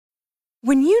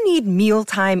When you need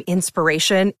mealtime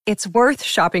inspiration, it's worth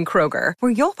shopping Kroger,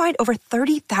 where you'll find over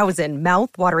 30,000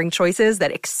 mouth-watering choices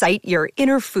that excite your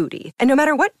inner foodie. And no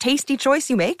matter what tasty choice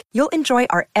you make, you'll enjoy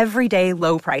our everyday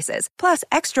low prices, plus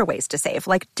extra ways to save,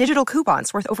 like digital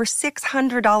coupons worth over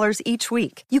 $600 each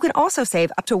week. You can also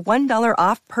save up to $1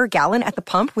 off per gallon at the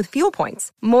pump with fuel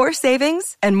points. More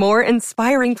savings and more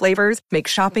inspiring flavors make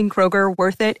shopping Kroger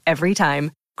worth it every time.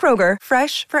 Kroger,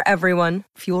 fresh for everyone.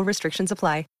 Fuel restrictions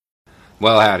apply.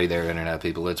 Well, howdy there, Internet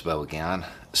people. It's Bo again.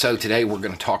 So today we're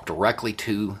going to talk directly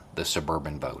to the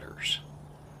suburban voters.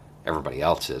 Everybody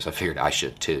else is. I figured I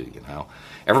should too, you know.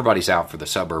 Everybody's out for the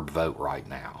suburb vote right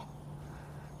now.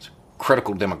 It's a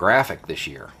critical demographic this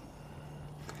year.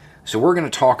 So we're going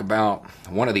to talk about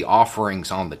one of the offerings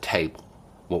on the table.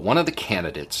 What one of the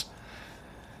candidates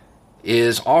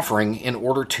is offering in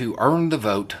order to earn the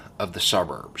vote of the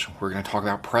suburbs. We're going to talk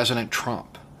about President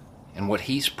Trump and what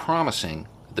he's promising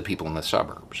the people in the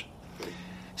suburbs.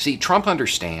 See, Trump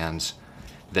understands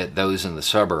that those in the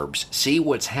suburbs see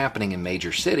what's happening in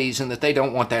major cities and that they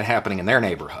don't want that happening in their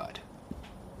neighborhood.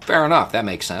 Fair enough, that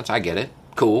makes sense. I get it.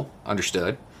 Cool,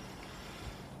 understood.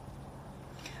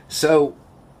 So,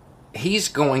 he's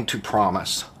going to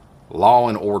promise law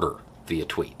and order via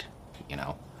tweet, you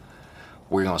know.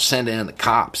 We're going to send in the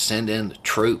cops, send in the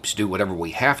troops, do whatever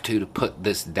we have to put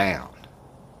this down.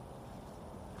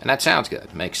 And that sounds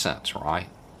good. Makes sense, right?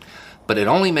 But it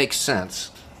only makes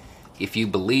sense if you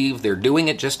believe they're doing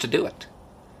it just to do it.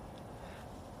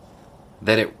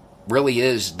 That it really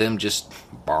is them just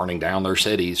burning down their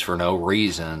cities for no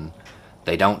reason.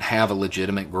 They don't have a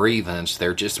legitimate grievance.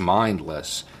 They're just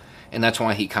mindless. And that's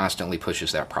why he constantly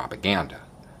pushes that propaganda.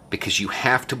 Because you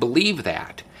have to believe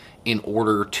that in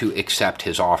order to accept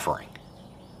his offering.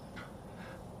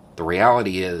 The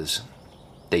reality is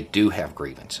they do have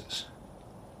grievances.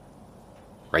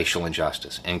 Racial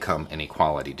injustice, income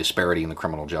inequality, disparity in the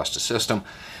criminal justice system,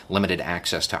 limited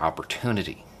access to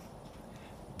opportunity.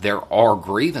 There are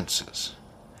grievances.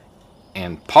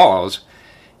 And pause,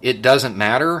 it doesn't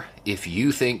matter if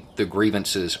you think the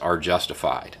grievances are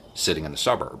justified sitting in the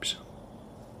suburbs.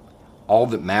 All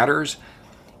that matters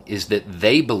is that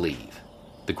they believe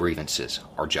the grievances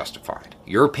are justified.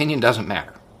 Your opinion doesn't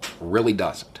matter. It really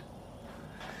doesn't.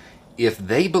 If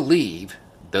they believe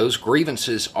those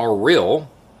grievances are real,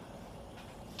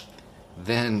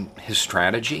 then his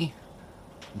strategy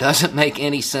doesn't make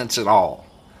any sense at all.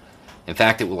 In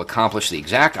fact, it will accomplish the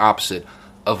exact opposite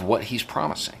of what he's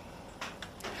promising.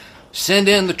 Send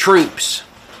in the troops,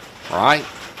 right?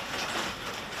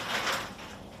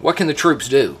 What can the troops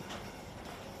do?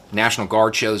 National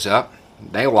Guard shows up,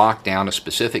 they lock down a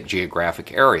specific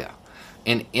geographic area.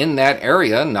 And in that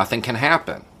area, nothing can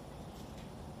happen.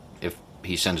 If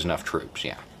he sends enough troops,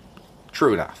 yeah.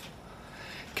 True enough.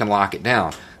 Can lock it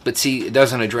down. But see, it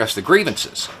doesn't address the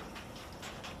grievances.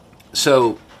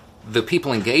 So the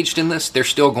people engaged in this, they're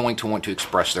still going to want to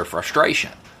express their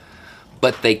frustration.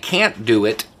 But they can't do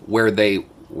it where they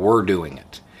were doing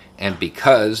it. And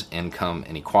because income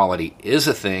inequality is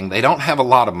a thing, they don't have a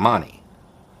lot of money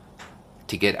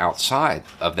to get outside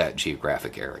of that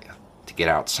geographic area, to get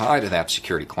outside of that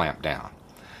security clampdown.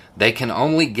 They can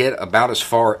only get about as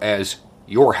far as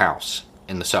your house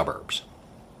in the suburbs.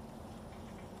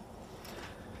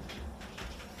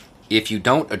 If you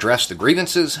don't address the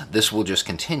grievances, this will just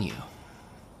continue.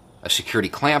 A security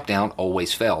clampdown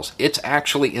always fails. It's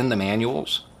actually in the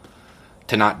manuals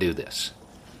to not do this.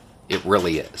 It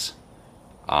really is.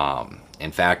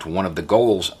 In fact, one of the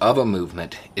goals of a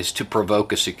movement is to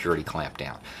provoke a security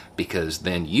clampdown, because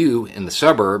then you, in the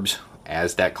suburbs,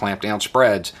 as that clampdown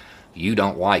spreads, you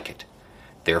don't like it.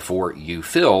 Therefore, you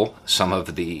fill some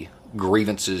of the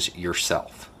grievances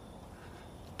yourself.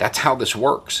 That's how this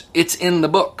works. It's in the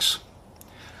books.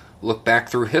 Look back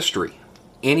through history.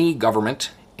 Any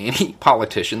government, any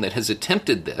politician that has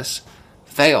attempted this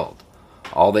failed.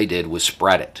 All they did was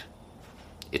spread it.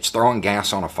 It's throwing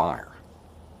gas on a fire.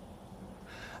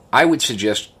 I would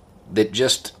suggest that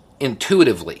just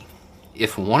intuitively,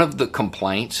 if one of the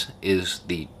complaints is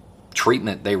the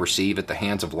treatment they receive at the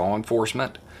hands of law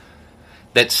enforcement,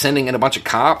 that sending in a bunch of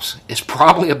cops is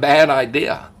probably a bad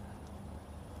idea.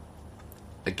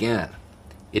 Again,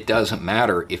 it doesn't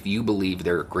matter if you believe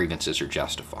their grievances are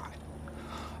justified.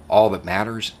 All that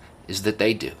matters is that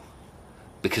they do,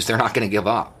 because they're not going to give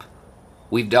up.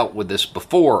 We've dealt with this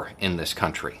before in this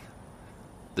country,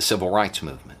 the civil rights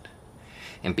movement.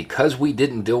 And because we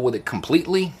didn't deal with it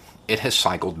completely, it has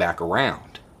cycled back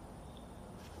around.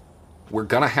 We're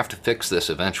going to have to fix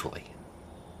this eventually.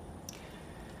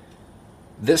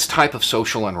 This type of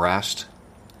social unrest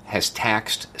has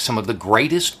taxed some of the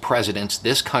greatest presidents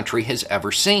this country has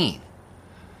ever seen.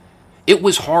 It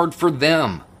was hard for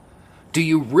them. Do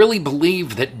you really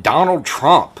believe that Donald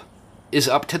Trump is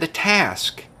up to the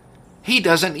task? He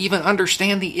doesn't even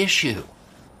understand the issue.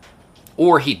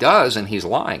 Or he does, and he's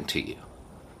lying to you,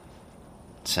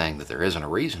 saying that there isn't a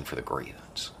reason for the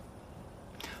grievance.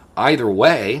 Either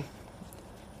way,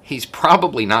 he's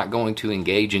probably not going to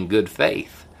engage in good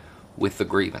faith with the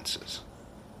grievances,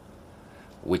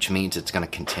 which means it's going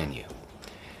to continue.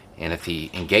 And if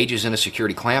he engages in a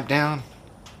security clampdown,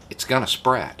 it's going to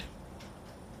spread.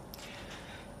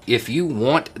 If you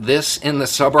want this in the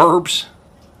suburbs,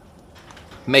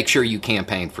 make sure you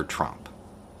campaign for Trump.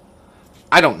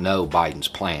 I don't know Biden's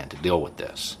plan to deal with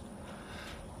this,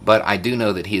 but I do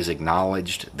know that he has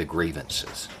acknowledged the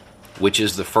grievances, which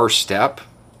is the first step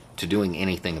to doing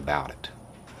anything about it.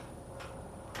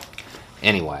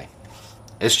 Anyway,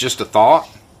 it's just a thought.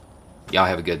 Y'all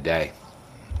have a good day.